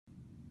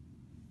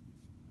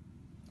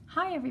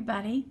Hi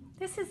everybody,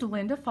 this is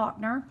Lynda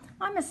Falconer.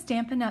 I'm a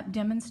Stampin' Up!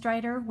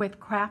 Demonstrator with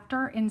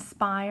Crafter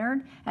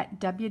Inspired at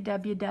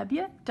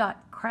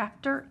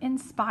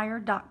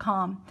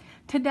www.crafterinspired.com.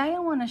 Today I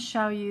want to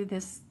show you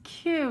this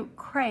cute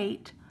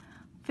crate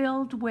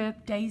filled with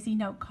daisy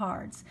note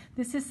cards.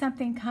 This is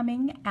something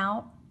coming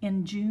out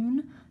in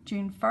June.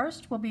 June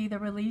 1st will be the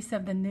release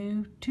of the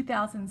new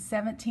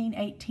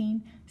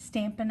 2017-18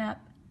 Stampin'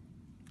 Up!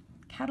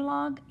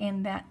 Catalog,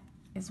 and that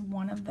is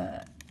one of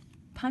the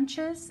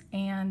punches,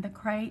 and the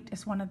crate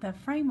is one of the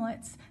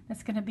framelits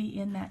that's going to be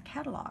in that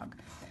catalog.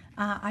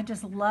 I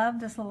just love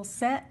this little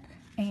set,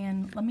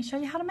 and let me show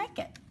you how to make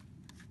it.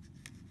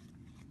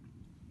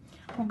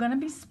 We're going to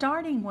be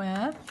starting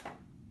with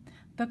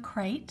the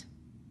crate.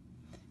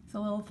 It's a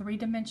little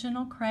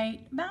three-dimensional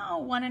crate,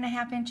 about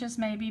 1.5 inches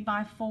maybe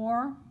by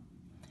 4,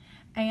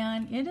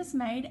 and it is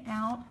made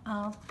out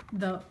of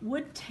the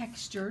Wood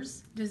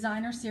Textures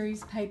Designer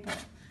Series paper.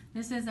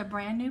 This is a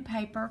brand new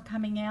paper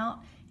coming out.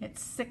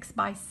 It's 6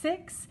 by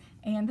 6,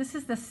 and this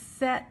is the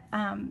set,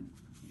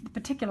 the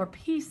particular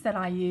piece that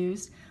I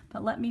used,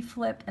 but let me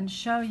flip and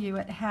show you.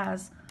 It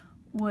has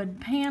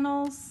wood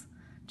panels,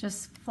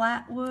 just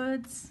flat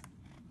woods,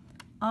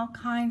 all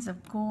kinds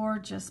of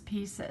gorgeous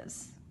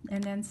pieces,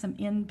 and then some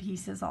end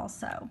pieces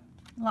also.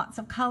 Lots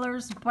of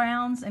colors,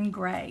 browns and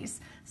grays.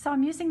 So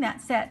I'm using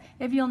that set.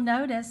 If you'll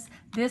notice,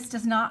 this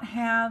does not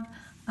have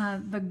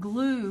the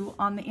glue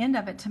on the end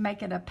of it to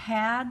make it a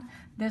pad.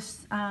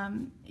 This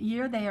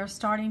year they are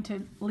starting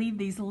to leave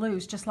these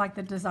loose, just like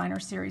the Designer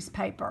Series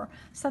paper.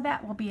 So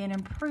that will be an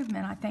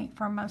improvement, I think,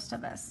 for most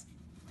of us.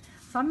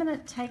 So I'm going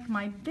to take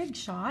my Big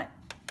Shot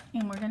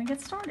and we're going to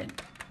get started.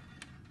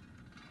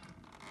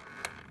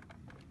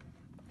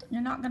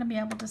 You're not going to be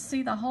able to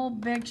see the whole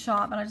Big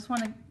Shot, but I just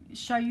want to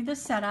show you the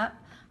setup.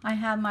 I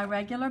have my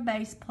regular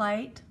base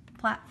plate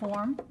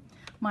platform,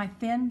 my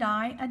thin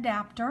die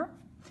adapter,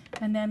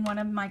 and then one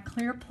of my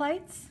clear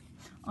plates.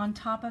 On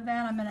top of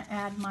that, I'm going to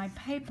add my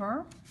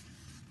paper.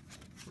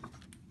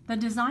 The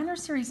Designer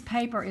Series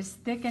paper is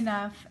thick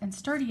enough and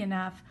sturdy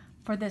enough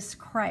for this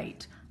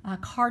crate.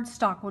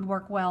 Cardstock would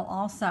work well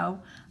also.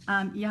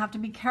 You have to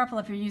be careful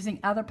if you're using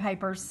other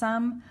papers.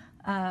 Some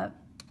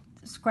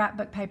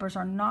scrapbook papers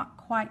are not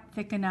quite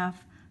thick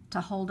enough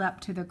to hold up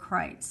to the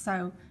crate.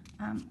 So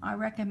I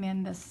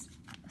recommend this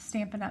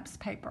Stampin' Up's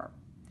paper.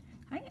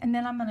 Okay, and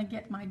then I'm going to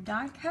get my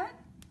die cut.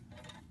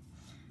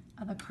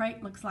 The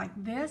crate looks like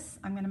this.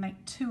 I'm going to make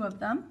 2 of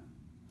them.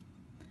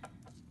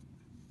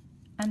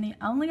 And the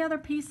only other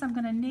piece I'm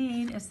going to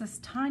need is this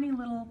tiny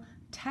little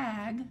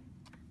tag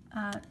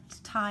to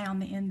tie on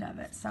the end of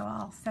it. So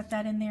I'll set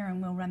that in there and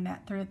we'll run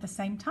that through at the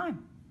same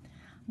time.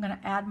 I'm going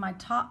to add my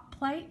top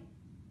plate.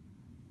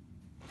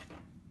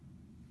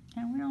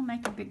 And we'll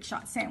make a Big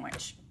Shot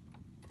sandwich.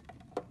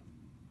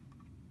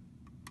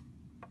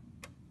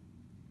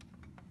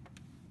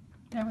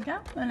 There we go.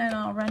 And then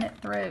I'll run it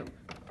through.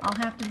 I'll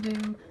have to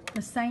do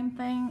the same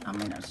thing.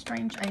 I'm in a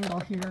strange angle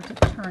here to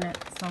turn it,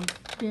 so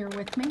bear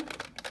with me.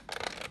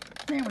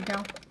 There we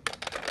go.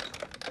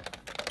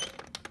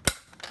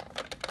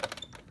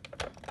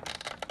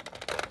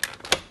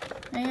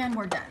 And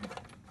we're done.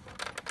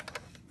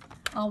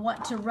 I'll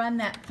want to run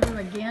that through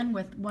again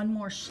with one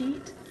more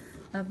sheet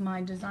of my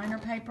designer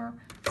paper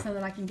so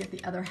that I can get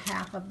the other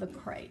half of the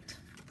crate.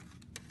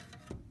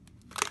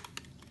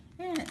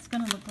 And it's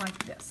going to look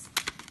like this.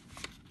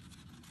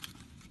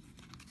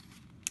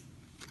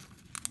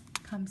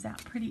 Comes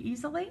out pretty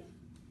easily.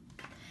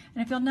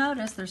 And if you'll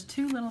notice, there's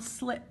 2 little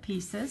slit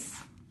pieces,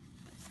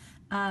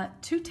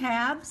 2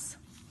 tabs,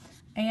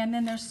 and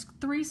then there's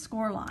 3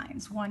 score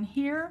lines, one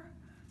here,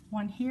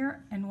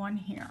 and one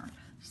here.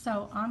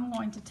 So I'm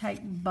going to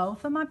take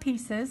both of my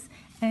pieces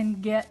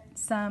and get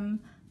some,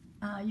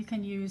 you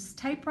can use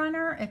tape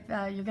runner. If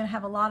you're going to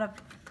have a lot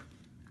of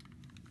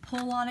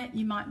pull on it,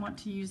 you might want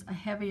to use a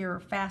heavier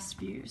fast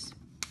fuse.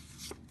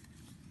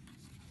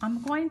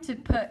 I'm going to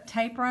put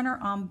tape runner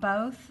on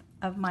both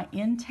of my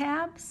end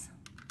tabs,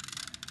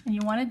 and you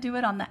want to do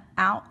it on the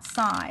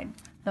outside,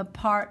 the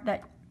part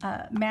that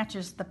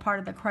matches the part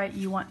of the crate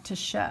you want to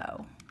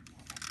show.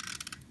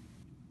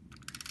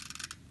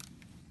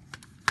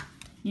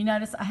 You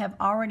notice I have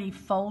already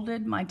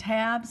folded my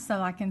tabs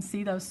so I can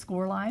see those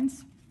score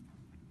lines.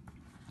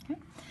 Okay.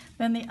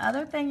 Then the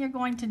other thing you're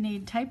going to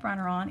need tape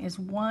runner on is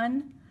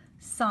one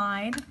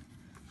side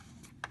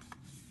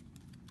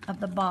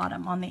of the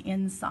bottom on the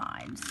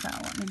inside. So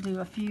let me do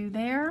a few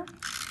there.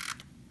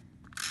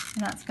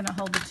 And that's going to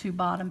hold the 2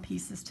 bottom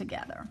pieces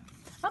together.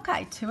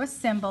 Okay, to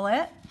assemble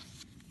it.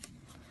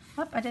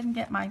 Oh, I didn't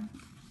get my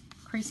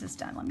creases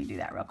done. Let me do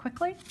that real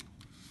quickly.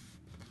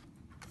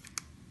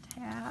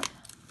 Tab.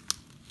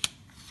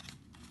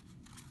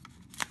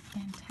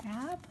 And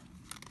tab.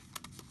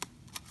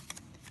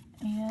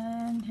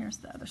 And here's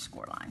the other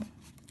score line.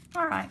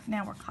 All right,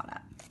 now we're caught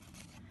up.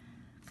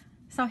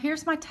 So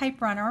here's my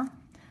tape runner.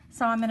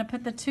 So I'm going to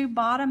put the 2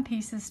 bottom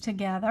pieces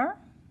together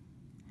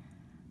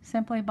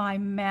simply by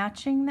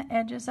matching the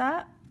edges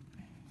up.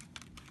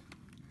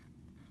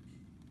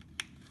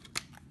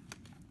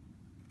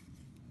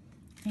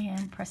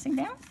 And pressing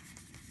down.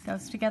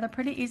 Goes together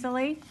pretty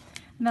easily.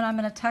 And then I'm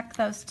going to tuck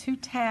those 2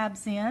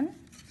 tabs in.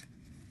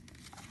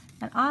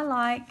 And I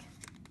like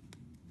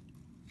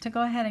to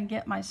go ahead and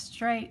get my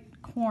straight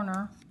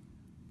corner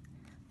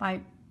by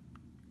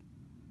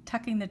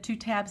tucking the 2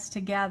 tabs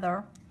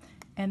together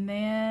and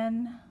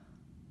then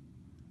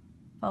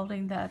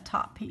folding the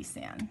top piece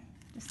in,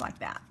 just like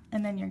that.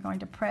 And then you're going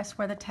to press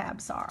where the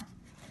tabs are.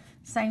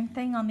 Same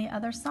thing on the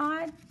other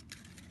side.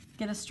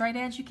 Get a straight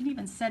edge. You can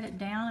even set it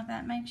down if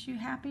that makes you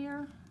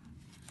happier.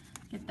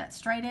 Get that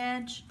straight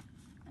edge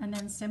and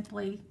then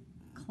simply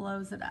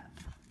close it up.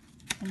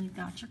 And you've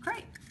got your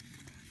crate.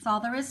 That's all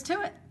there is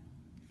to it.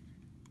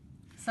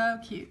 So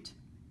cute.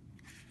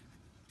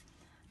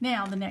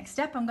 Now the next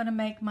step, I'm going to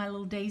make my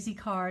little daisy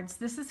cards.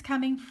 This is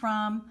coming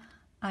from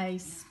a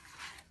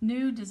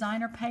new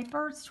designer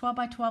paper. It's 12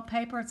 by 12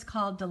 paper. It's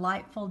called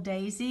Delightful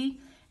Daisy.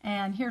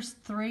 And here's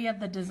 3 of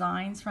the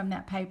designs from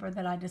that paper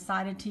that I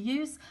decided to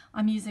use.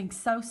 I'm using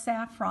So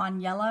Saffron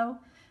Yellow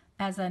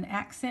as an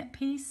accent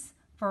piece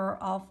for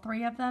all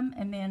 3 of them.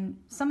 And then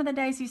some of the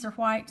daisies are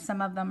white,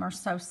 some of them are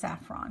So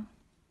Saffron.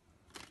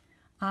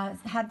 I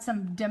had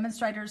some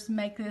demonstrators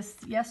make this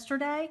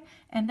yesterday,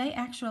 and they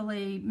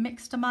actually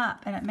mixed them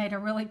up, and it made a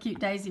really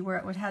cute daisy where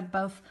it would have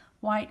both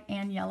white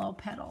and yellow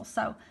petals.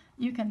 So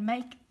you can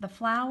make the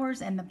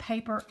flowers and the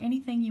paper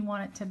anything you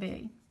want it to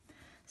be.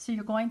 So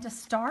you're going to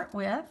start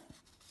with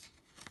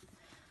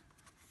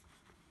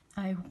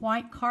a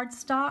white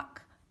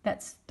cardstock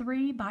that's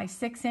 3 by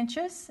 6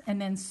 inches,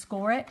 and then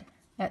score it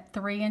at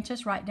 3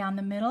 inches right down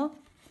the middle.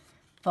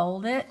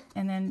 Fold it,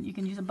 and then you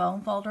can use a bone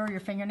folder or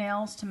your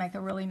fingernails to make a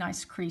really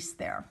nice crease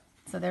there.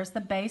 So there's the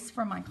base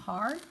for my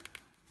card.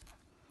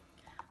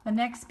 The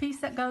next piece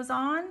that goes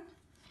on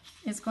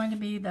is going to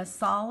be the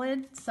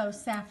solid So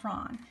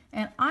Saffron.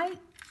 And I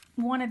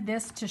wanted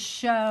this to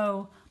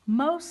show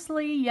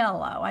mostly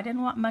yellow. I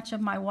didn't want much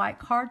of my white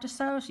card to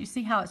show. So you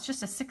see how it's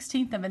just a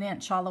 1/16 of an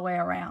inch all the way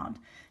around.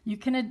 You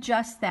can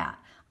adjust that.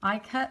 I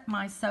cut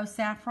my So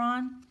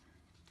Saffron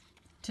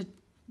to,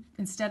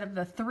 instead of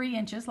the 3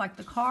 inches like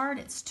the card,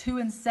 it's 2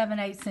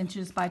 7/8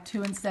 inches by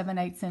 2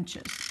 7/8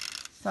 inches.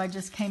 So I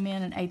just came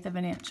in 1/8 of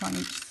an inch on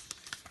each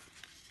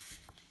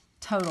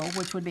total,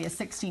 which would be a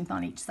 1/16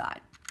 on each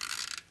side.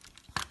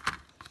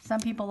 Some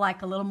people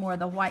like a little more of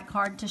the white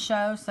card to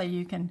show, so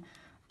you can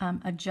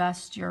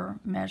adjust your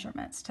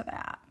measurements to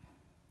that.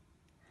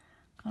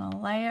 Gonna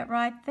lay it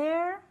right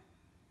there.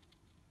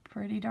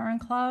 Pretty darn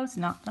close,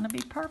 not gonna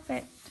be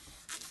perfect.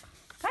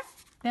 Okay,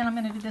 then I'm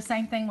gonna do the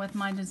same thing with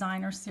my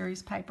designer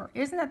series paper.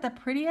 Isn't that the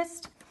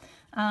prettiest?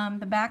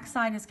 The back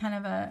side is kind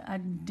of a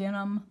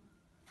denim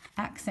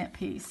accent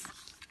piece.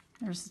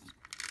 There's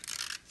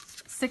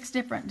 6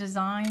 different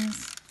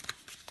designs,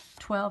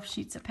 12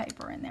 sheets of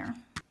paper in there.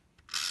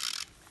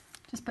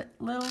 Just put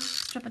a little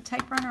strip of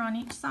tape runner on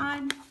each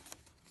side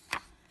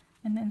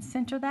and then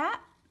center that.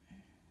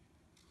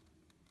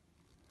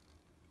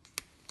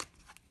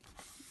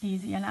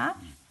 Easy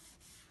enough.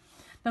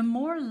 The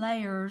more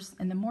layers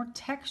and the more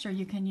texture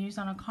you can use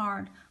on a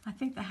card, I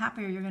think the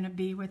happier you're going to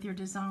be with your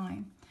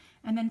design.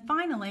 And then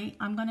finally,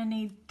 I'm going to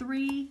need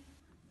 3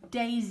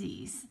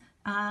 daisies.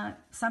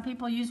 Some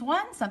people use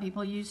 1, some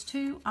people use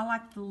 2. I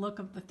like the look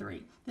of the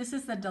 3. This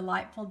is the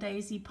Delightful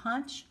Daisy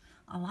Punch.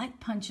 I like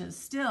punches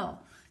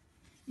still,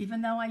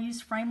 even though I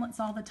use framelits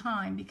all the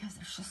time because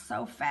they're just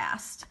so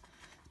fast.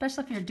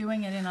 Especially if you're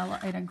doing it in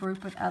a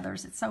group with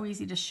others. It's so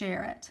easy to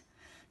share it.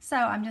 So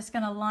I'm just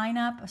going to line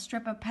up a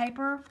strip of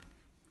paper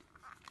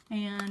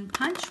and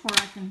punch where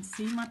I can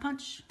see my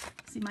punch,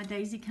 see my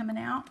daisy coming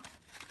out.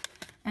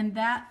 And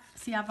that,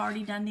 see, I've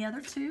already done the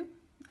other 2,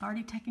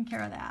 already taken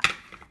care of that.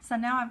 So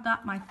now I've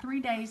got my 3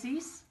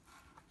 daisies.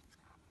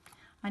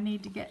 I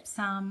need to get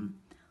some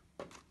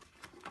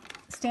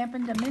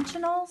Stampin'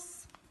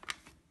 dimensionals.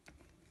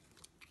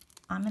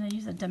 I'm going to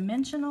use a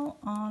dimensional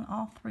on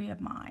all 3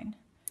 of mine.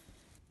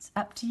 It's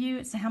up to you.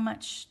 It's how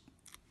much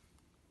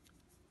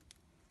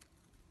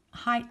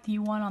height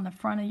you want on the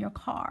front of your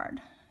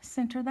card.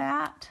 Center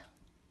that.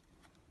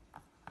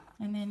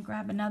 And then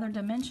grab another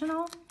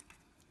dimensional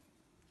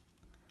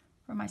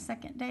for my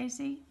second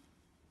daisy.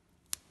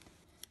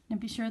 And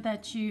be sure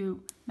that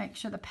you make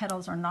sure the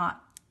petals are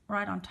not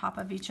right on top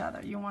of each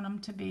other. You want them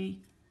to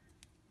be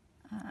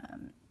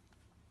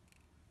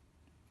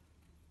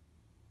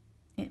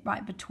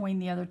right between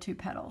the other 2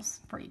 petals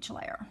for each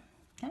layer.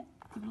 Okay,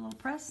 give it a little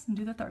press and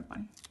do the 3rd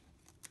one.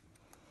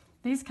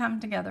 These come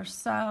together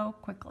so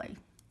quickly.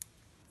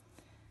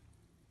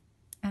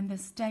 And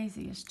this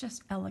daisy is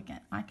just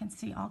elegant. I can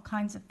see all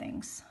kinds of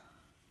things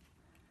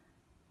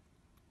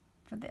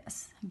for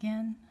this.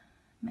 Again,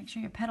 make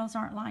sure your petals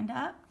aren't lined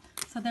up.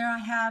 So there I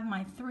have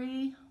my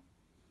 3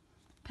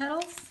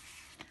 petals.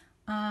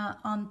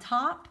 On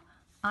top,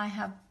 I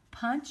have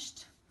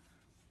punched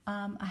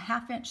a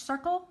 1/2 inch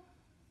circle.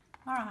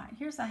 All right,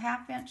 here's a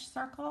 1/2 inch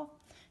circle.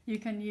 You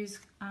can use,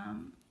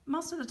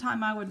 most of the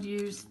time I would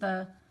use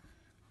the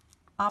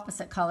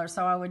opposite color,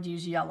 so I would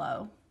use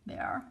yellow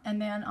there.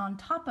 And then on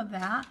top of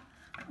that,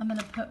 I'm going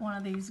to put one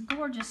of these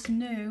gorgeous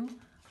new,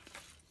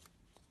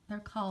 they're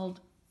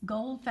called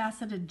gold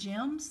faceted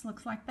gems.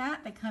 Looks like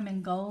that. They come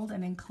in gold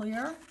and in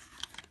clear.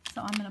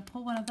 So I'm going to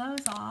pull one of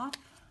those off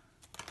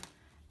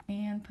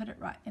and put it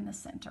right in the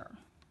center.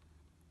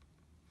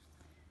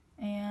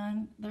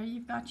 And there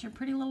you've got your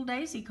pretty little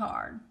daisy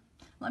card.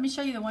 Let me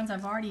show you the ones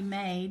I've already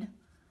made.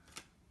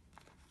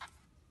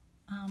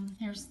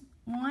 Here's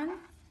one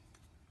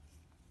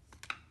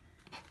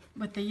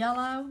with the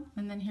yellow,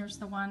 and then here's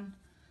the one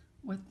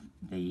with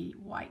the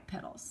white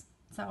petals.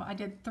 So I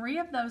did 3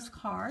 of those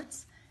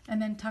cards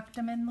and then tucked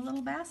them in the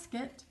little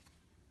basket,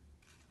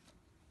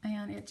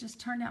 and it just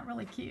turned out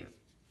really cute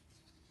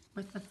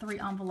with the 3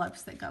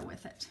 envelopes that go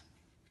with it.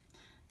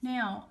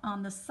 Now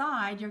on the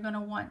side, you're going to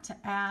want to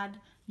add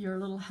your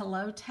little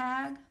hello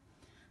tag.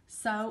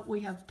 So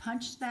we have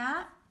punched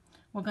that.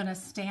 We're going to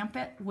stamp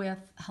it with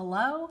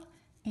hello,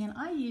 and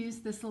I use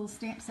this little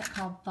stamp set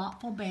called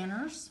Thoughtful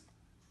Banners.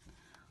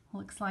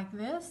 Looks like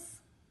this.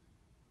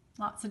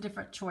 Lots of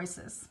different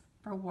choices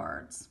for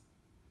words.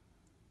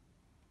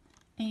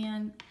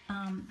 And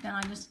then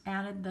I just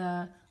added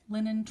the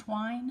linen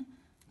twine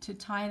to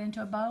tie it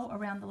into a bow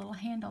around the little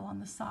handle on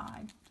the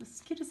side. Just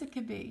as cute as it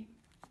could be.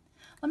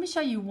 Let me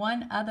show you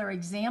one other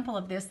example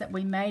of this that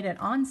we made at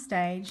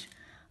Onstage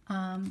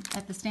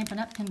at the Stampin'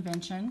 Up!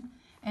 Convention.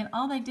 And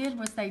all they did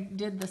was they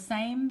did the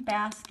same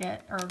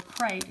basket, or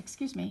crate,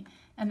 excuse me,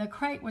 and the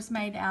crate was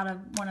made out of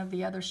one of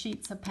the other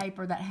sheets of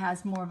paper that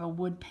has more of a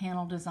wood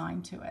panel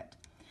design to it.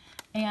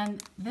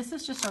 And this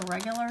is just a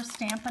regular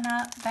Stampin'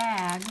 Up!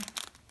 Bag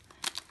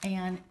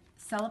and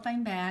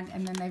cellophane bag,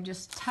 and then they've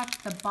just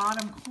tucked the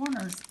bottom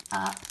corners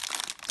up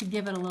to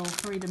give it a little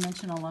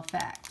 3-dimensional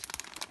effect,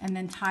 and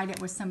then tied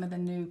it with some of the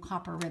new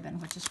copper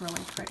ribbon, which is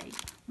really pretty.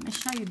 Let me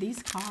show you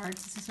these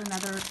cards. This is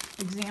another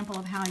example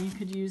of how you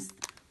could use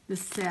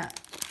this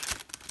set.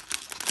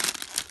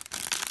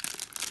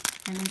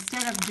 And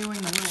instead of doing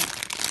the little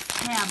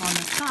tab on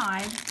the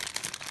side,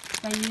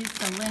 they use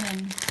the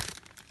linen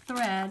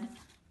thread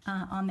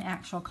on the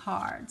actual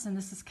cards. And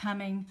this is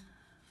coming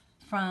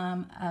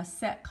from a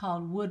set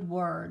called Wood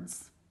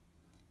Words.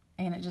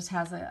 And it just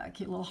has a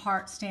cute little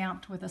heart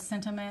stamped with a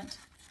sentiment.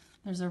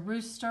 There's a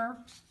rooster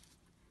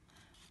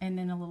and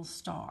then a little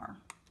star.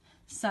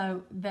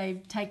 So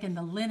they've taken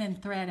the linen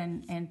thread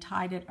and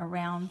tied it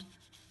around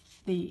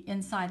the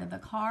inside of the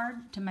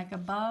card to make a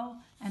bow,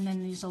 and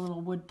then use a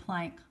little wood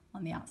plank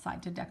on the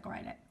outside to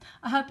decorate it.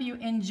 I hope you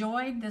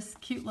enjoyed this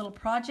cute little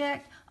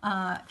project.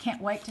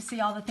 Can't wait to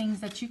see all the things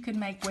that you could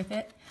make with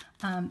it.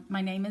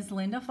 My name is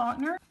Lynda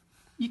Falconer.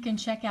 You can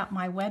check out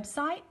my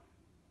website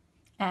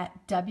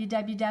at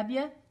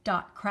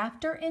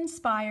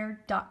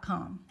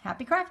www.crafterinspired.com.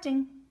 Happy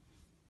crafting!